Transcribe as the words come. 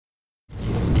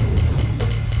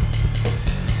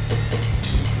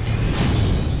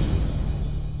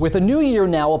With a new year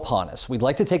now upon us, we'd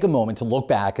like to take a moment to look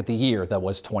back at the year that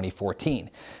was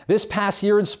 2014. This past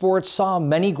year in sports saw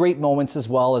many great moments as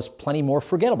well as plenty more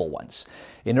forgettable ones.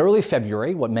 In early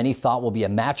February, what many thought will be a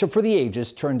matchup for the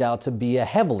ages turned out to be a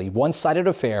heavily one-sided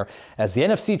affair as the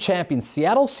NFC champion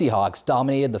Seattle Seahawks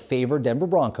dominated the favored Denver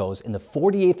Broncos in the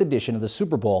 48th edition of the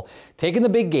Super Bowl, taking the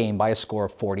big game by a score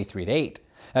of 43-8.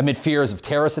 Amid fears of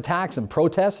terrorist attacks and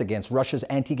protests against Russia's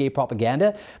anti-gay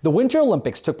propaganda, the Winter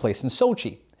Olympics took place in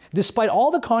Sochi. Despite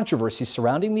all the controversy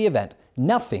surrounding the event,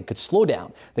 nothing could slow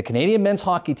down the Canadian men's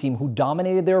hockey team, who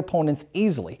dominated their opponents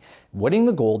easily, winning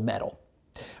the gold medal.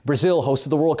 Brazil hosted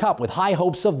the World Cup with high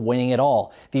hopes of winning it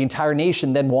all. The entire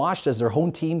nation then watched as their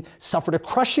home team suffered a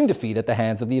crushing defeat at the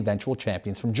hands of the eventual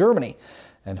champions from Germany.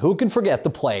 And who can forget the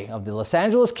play of the Los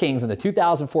Angeles Kings in the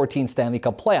 2014 Stanley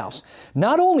Cup playoffs?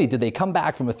 Not only did they come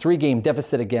back from a 3-game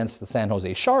deficit against the San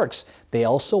Jose Sharks, they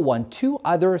also won 2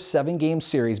 other 7-game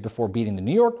series before beating the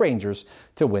New York Rangers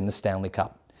to win the Stanley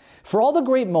Cup. For all the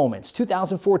great moments,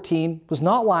 2014 was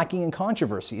not lacking in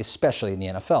controversy, especially in the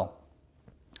NFL.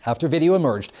 After video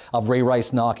emerged of Ray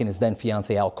Rice knocking his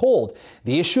then-fiancée out cold,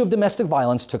 the issue of domestic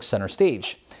violence took center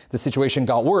stage. The situation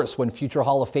got worse when future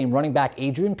Hall of Fame running back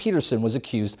Adrian Peterson was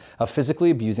accused of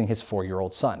physically abusing his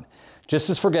 4-year-old son. Just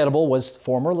as forgettable was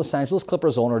former Los Angeles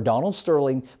Clippers owner Donald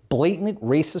Sterling's blatant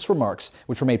racist remarks,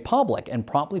 which were made public and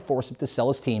promptly forced him to sell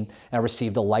his team and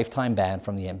received a lifetime ban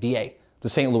from the NBA. The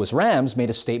St. Louis Rams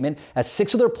made a statement as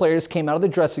 6 of their players came out of the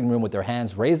dressing room with their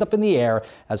hands raised up in the air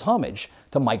as homage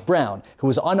to Mike Brown, who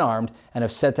was unarmed and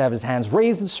is said to have his hands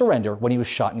raised in surrender when he was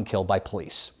shot and killed by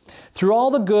police. Through all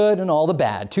the good and all the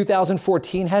bad,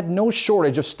 2014 had no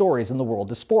shortage of stories in the world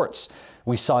of sports.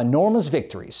 We saw enormous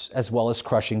victories as well as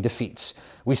crushing defeats.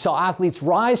 We saw athletes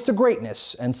rise to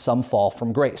greatness and some fall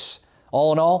from grace.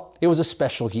 All in all, it was a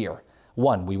special year,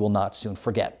 one we will not soon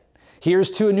forget. Here's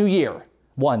to a new year,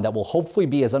 one that will hopefully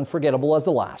be as unforgettable as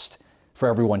the last. For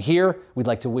everyone here, we'd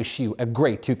like to wish you a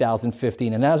great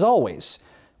 2015, and as always,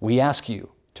 we ask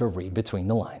you to read between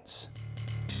the lines.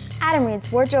 Adam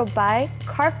Reid's wardrobe by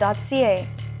Carve.ca.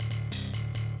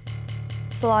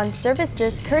 Salon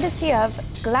services courtesy of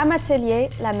Glam Atelier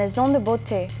La Maison de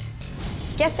Beauté.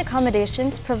 Guest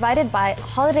accommodations provided by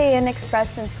Holiday Inn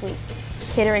Express and Suites.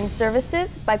 Catering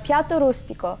services by Piatto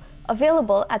Rustico,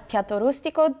 available at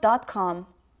piattorustico.com.